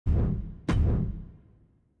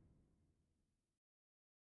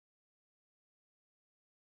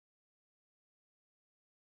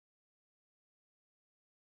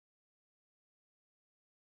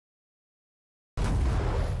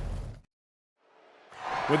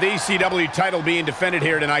With the ECW title being defended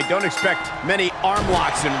here tonight, don't expect many arm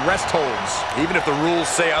locks and rest holds. Even if the rules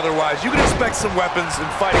say otherwise, you can expect some weapons and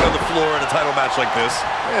fighting on the floor in a title match like this.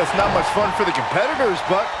 Yeah, it's not much fun for the competitors,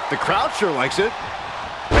 but the crowd sure likes it.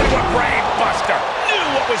 Into a brain buster. Knew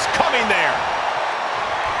what was coming there.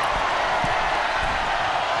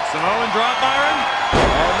 Samoan drop, Byron.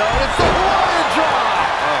 Oh, no, it's the Hawaiian drop.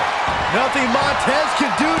 Oh. Nothing Montez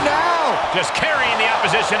can do now. Just carrying the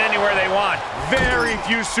opposition anywhere they want. Very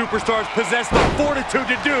few superstars possess the fortitude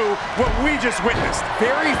to do what we just witnessed.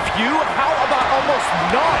 Very few? How about almost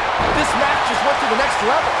none? This match just went to the next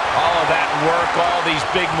level. All of that work, all these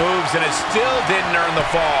big moves, and it still didn't earn the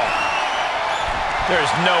fall.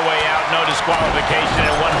 There's no way out, no disqualification,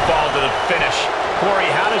 and one fall to the finish. Corey,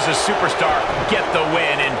 how does a superstar get the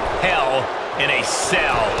win in Hell in a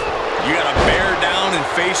Cell? You gotta bear down and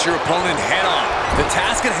face your opponent head on. The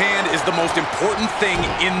task at hand is the most important thing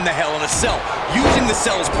in the Hell in a Cell. Using the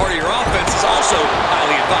cell as part of your offense is also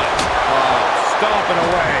highly advised. Stomping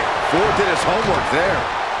away. Ford did his homework there.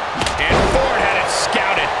 And Ford had it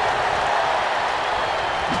scouted.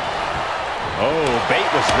 Oh,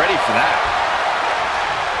 Bate was ready for that.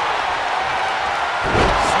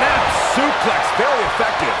 Snap suplex, very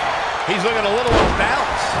effective. He's looking a little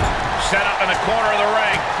unbalanced. Set up in the corner of the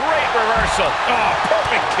ring. Great reversal. Oh,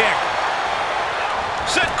 perfect kick.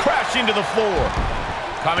 Sent crashing to the floor.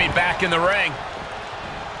 Coming back in the ring.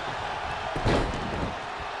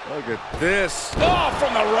 Look at this. Oh,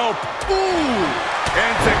 from the rope. Ooh.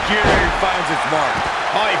 And Takiri finds its mark.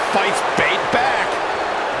 Oh, he fights Bate back.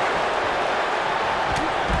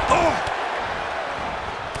 Oh.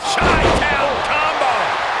 Chi-Town combo.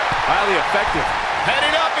 Highly effective.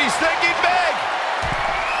 Heading up, he's thinking big.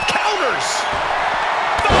 Counters.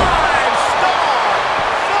 5-star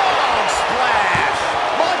frog splash.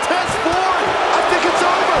 Montez Ford. I think it's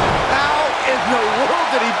over. How in the world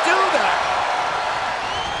did he do that?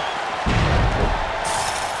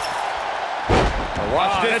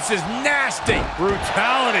 Watch this. This is nasty.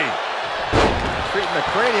 Brutality. Treating the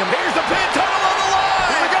cranium. Here's the pin, total on the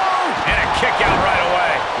line. Here we go. And a kick out right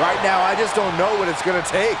away. Right now, I just don't know what it's going to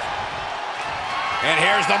take. And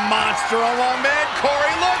here's the monster along man.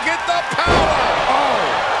 Corey, look at the power. Oh,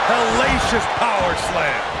 hellacious power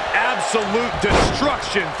slam. Absolute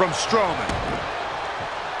destruction from Strowman.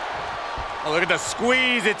 Oh, look at the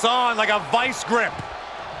squeeze. It's on like a vice grip.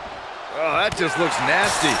 Oh, that just looks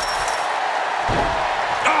nasty.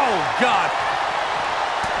 Oh, God.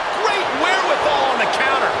 Great wherewithal on the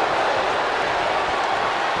counter.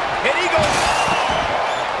 And he goes.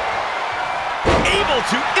 Able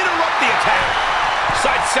to interrupt the attack.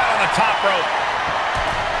 Side set on the top rope.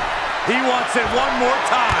 He wants it one more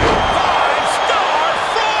time. 5-star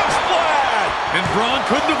frog splash. And Braun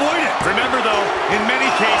couldn't avoid it. Remember, though, in many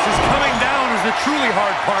cases, coming down is the truly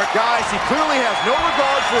hard part. Guys, he clearly has no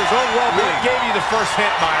regard for his own well-being. Gave you the first hint,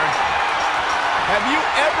 Byron. Have you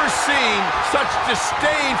ever seen such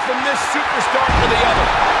disdain from this superstar for the other?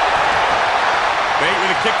 Bate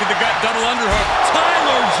with a kick to the gut, double underhook.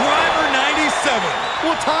 Tyler Driver 97.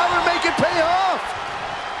 Will Tyler make it pay off?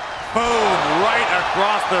 Boom, right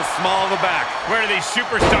across the small of the back. Where do these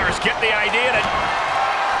superstars get the idea to...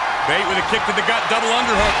 Bate with a kick to the gut, double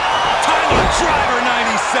underhook. Tyler Driver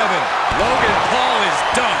 97. Logan Paul is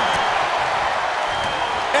done.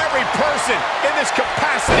 Every person in this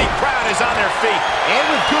capacity crowd is on their feet. And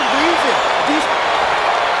with good reason.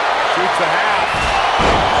 Shoots the half.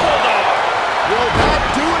 Hold on. Will that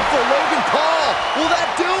do it for Logan Paul? Will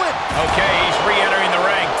that do it? Okay, he's re-entering the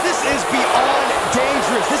ring. This is beyond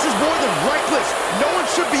dangerous. This is more than reckless. No one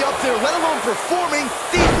should be up there, let alone performing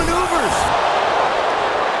these maneuvers.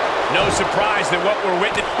 No surprise that what we're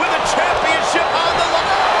witnessing with a championship on the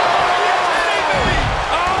line.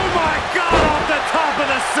 Oh, my God, off the top of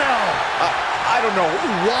the cell. I don't know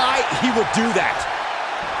why he would do that.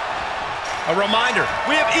 A reminder,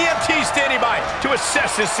 we have EMT standing by to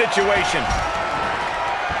assess this situation.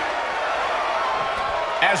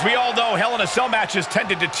 As we all know, Hell in a Cell matches tend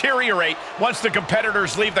to deteriorate once the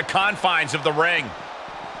competitors leave the confines of the ring.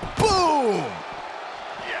 Boom!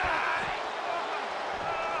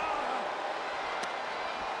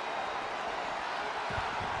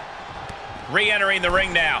 Re-entering the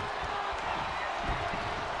ring now.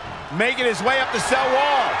 Making his way up the cell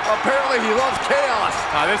wall. Apparently he loves chaos.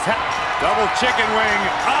 Double chicken wing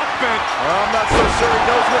up and... I'm not so sure he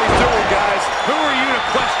knows what he's doing, guys. Who are you to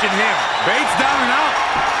question him? Bates down and out.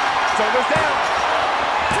 Shoulders down.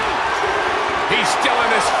 He's still in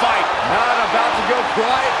this fight. Not about to go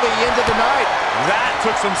quietly into the night. That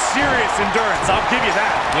took some serious endurance, I'll give you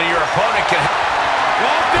that. When your opponent can...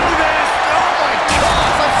 Don't do this! Oh my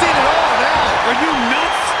gosh, I've seen it all now. Are you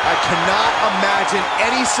nuts? cannot imagine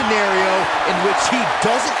any scenario in which he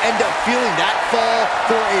doesn't end up feeling that fall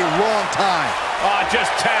for a long time. Oh,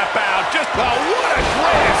 just tap out. What a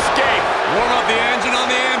great escape. Warm up the engine on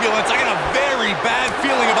the ambulance. I got a very bad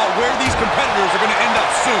feeling about where these competitors are going to end up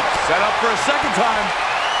soon. Set up for a second time.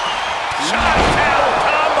 Shot down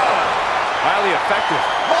combo. Highly effective.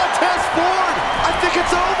 Montez Ford, I think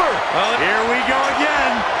it's over. Here we go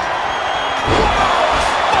again.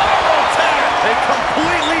 Spiral tap. A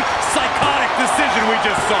completely psychotic decision we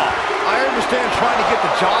just saw. I understand trying to get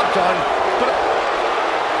the job done, but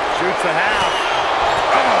Shoots a half.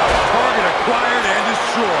 Target acquired and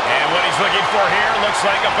destroyed. And what he's looking for here looks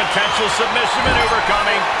like a potential submission maneuver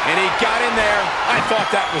coming. And he got in there. I thought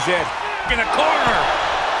that was it. In the corner.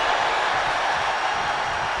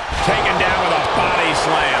 Taken down with a body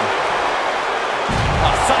slam.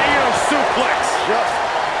 A Sairo suplex. just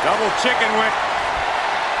Double chicken wing.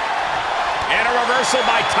 And a reversal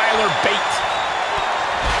by Tyler Bate.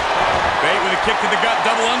 Bate with a kick to the gut.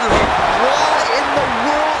 Double underhook. why in the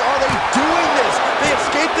world are they doing this? They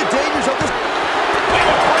escaped the dangers of this. We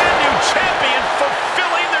have a brand new champion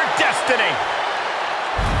fulfilling their destiny.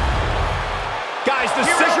 Guys, this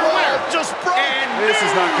is your winner. Just broke. And This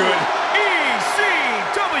is not good.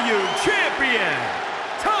 ECW champion,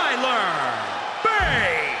 Tyler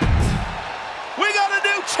Bate. we got a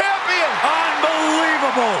new champion.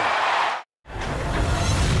 Unbelievable.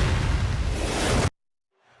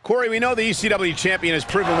 Corey, we know the ECW champion has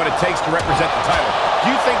proven what it takes to represent the title. Do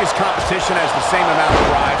you think his competition has the same amount of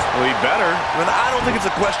drive? Well, he better. I don't think it's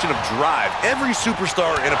a question of drive. Every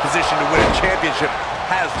superstar in a position to win a championship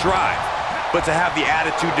has drive. But to have the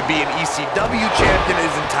attitude to be an ECW champion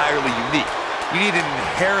is entirely unique. You need an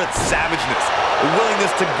inherent savageness, a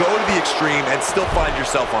willingness to go to the extreme and still find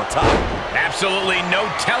yourself on top. Absolutely no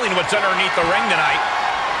telling what's underneath the ring tonight.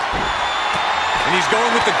 And he's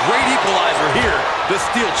going with the great equalizer here, the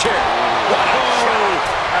steel chair. What a shot.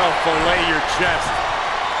 That'll fillet your chest.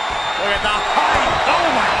 Look at the height. Oh,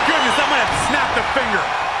 my goodness. That might have snapped a finger.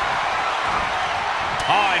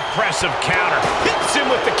 Oh, impressive counter. Hits him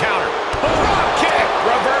with the counter. Drop kick.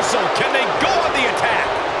 Reversal. Can they go on the attack?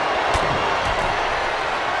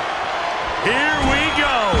 Here we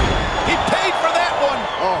go. He paid for that one.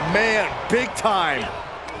 Oh man, big time.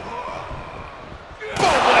 Boom,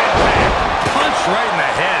 impact. Punch right in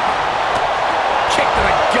the head. Kick to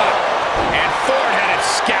the gut. And Ford had it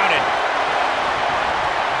scouted.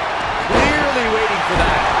 Clearly waiting for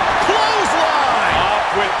that. Clothesline. Off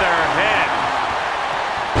with their head.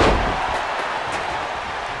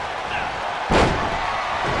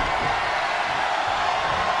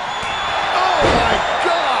 Oh my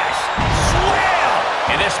gosh. Slam.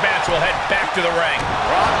 And this match will head back to the ring.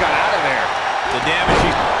 Rock got out of there. The damage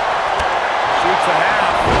he Shoots a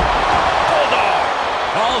half. Bulldog.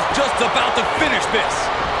 Paul's just about to finish this.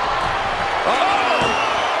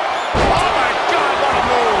 Oh my God, what a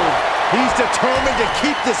move. He's determined to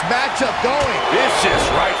keep this matchup going. Vicious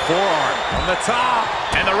right forearm. From the top.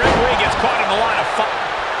 And the referee gets caught in the line of fire.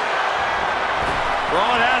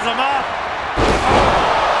 Braun has him up.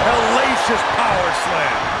 Hellacious power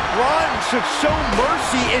slam. Braun should show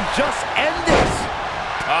mercy and just end this.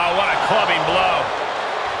 Oh, what a clubbing blow.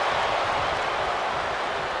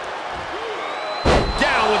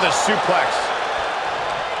 Down with a suplex.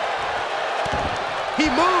 He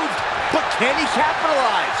moved, but can he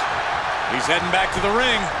capitalize? He's heading back to the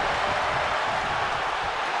ring.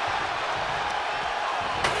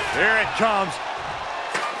 Here it comes.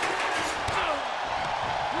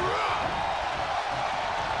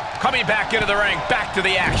 Coming back into the ring, back to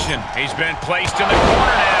the action. He's been placed in the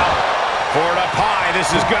corner now. Ford up high, this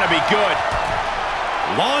is gonna be good.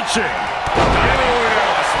 Launching.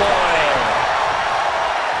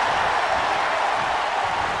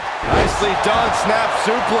 Nicely done, snap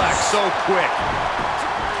suplex, so quick.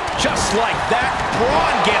 Just like that,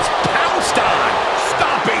 Braun gets pounced on.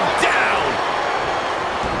 Stomping down.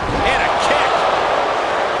 And a kick.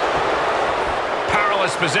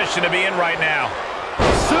 Powerless position to be in right now.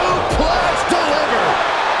 Suplex delivered.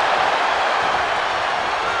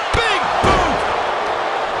 Big boot.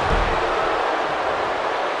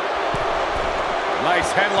 Nice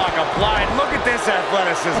headlock applied. Look at this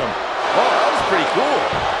athleticism. Oh, that was pretty cool.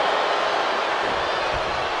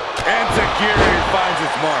 And Takiri finds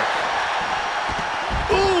its mark.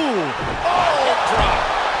 Ooh. Oh, drop.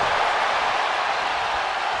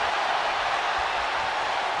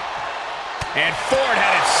 And Ford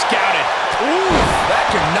had it scouted. Ooh, that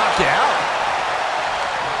can knock you out.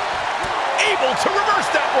 Able to reverse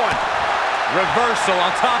that one. Reversal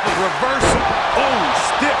on top of reversal. Oh,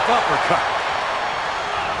 stiff uppercut.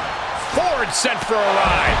 Ford sent for a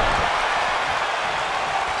ride.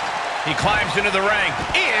 He climbs into the ring,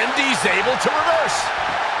 and he's able to reverse.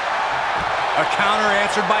 A counter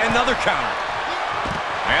answered by another counter.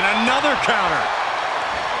 And another counter.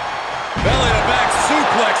 Belly-to-back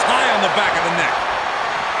suplex high on the back of the neck.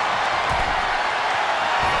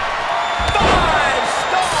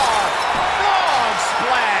 5-star frog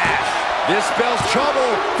splash. This spells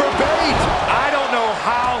trouble for Bate. I don't know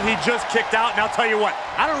how he just kicked out, and I'll tell you what,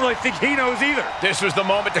 I don't really think he knows either. This was the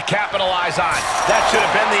moment to capitalize on. That should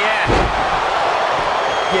have been the end.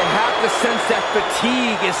 You have to sense that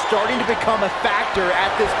fatigue is starting to become a factor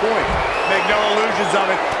at this point. Make no illusions of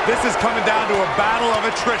it. This is coming down to a battle of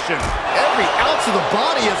attrition. Every ounce of the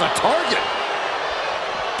body is a target.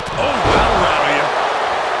 Oh, that'll rattle you.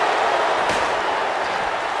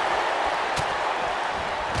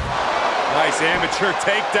 Nice amateur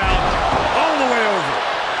takedown all the way over.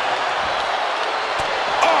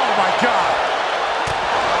 Oh, my God.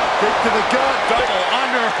 Kick to the gut. Double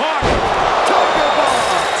underhook. Tiger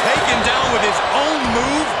bomb. Taken down with his own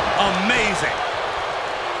move. Amazing.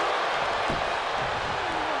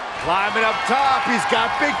 Climbing up top. He's got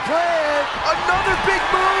big plans. Another big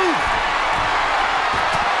move.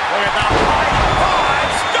 Look at the height.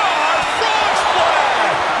 5-star frog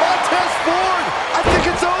splash. Montez Ford. I think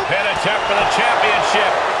it's over. Pin attempt for the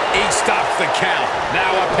championship. He stops the count.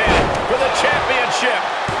 Now a pin for the championship.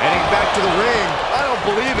 Heading back to the ring. I don't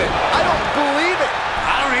believe it. I don't believe it.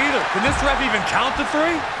 I don't either. Can this ref even count to 3?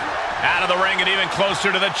 Out of the ring and even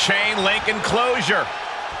closer to the chain link enclosure.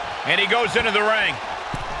 And he goes into the ring.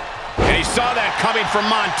 And he saw that coming from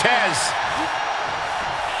Montez.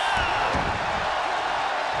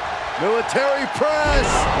 Military press.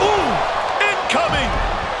 Ooh, incoming.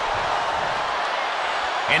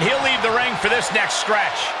 And he'll leave the ring for this next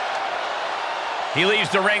stretch. He leaves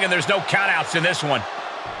the ring and there's no countouts in this one.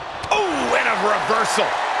 Ooh, and a reversal.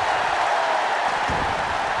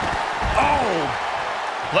 Oh,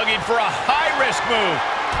 looking for a high-risk move.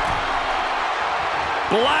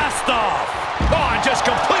 Blast off. Oh, and just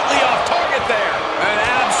completely off target there. An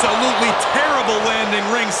absolutely terrible landing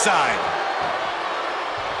ringside.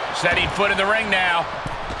 Setting foot in the ring now.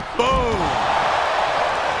 Boom.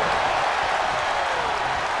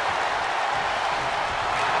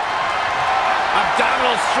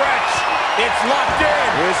 Abdominal stretch. It's locked in.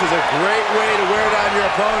 This is a great way to wear down your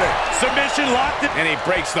opponent. Submission locked in. And he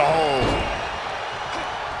breaks the hold.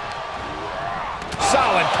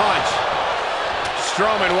 Solid punch.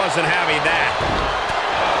 Strowman wasn't having that.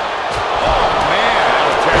 Oh, man.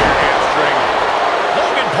 That'll tear your hamstring.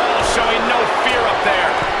 Logan Paul showing no fear up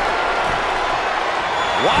there.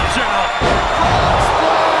 Watch out. Frog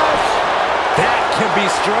splash. That can be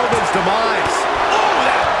Strowman's demise. Oh,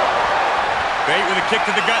 that. Bate with a kick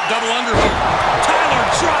to the gut, double underhook. Tyler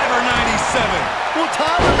Driver 97. Will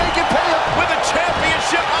Tyler make it pay up? With a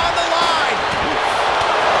championship on the line.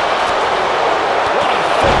 What a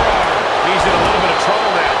forearm. He's in a little bit of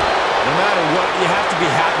trouble now. No matter what, you have to be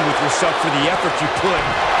happy with yourself for the effort you put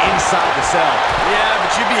inside the cell. Yeah,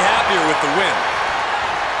 but you'd be happier with the win.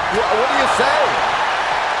 What do you say?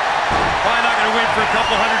 Probably not going to win for a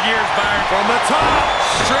couple hundred years, Byron. From the top.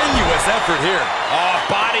 Strenuous effort here. Oh,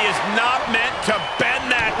 body is not meant to bend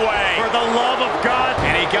that way. For the love of God.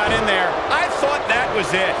 And he got in there. I thought that was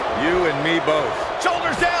it. You and me both.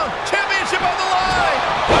 Shoulders down. Championship on the line.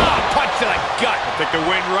 Oh, punch to the gut. Take the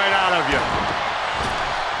wind right out of you.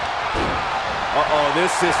 Uh-oh,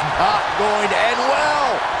 this is not going to end well.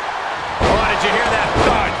 Oh, did you hear that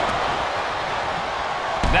thud?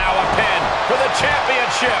 Now a pin for the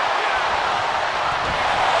championship.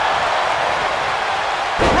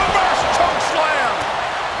 Reverse choke slam.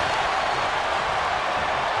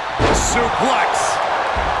 Suplex.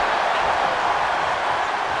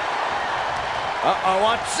 Uh-oh,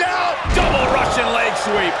 watch out. Double Russian leg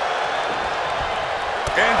sweep.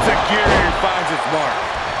 Enziguri finds its mark.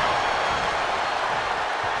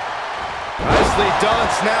 Nicely done,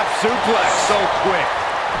 snap suplex. So quick.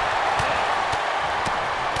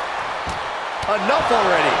 Enough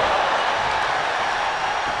already.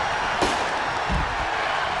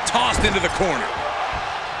 Tossed into the corner.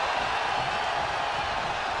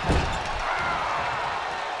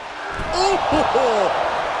 Ooh.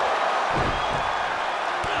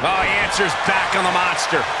 Oh, he answers back on the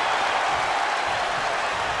monster.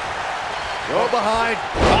 Go behind.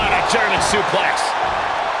 On a German suplex.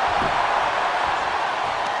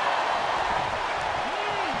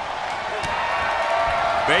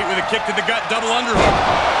 Bate with a kick to the gut, double underhook.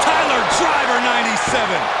 Tyler Driver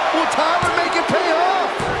 97. Will Tyler make it pay off?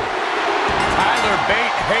 Tyler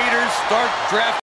Bate haters start drafting.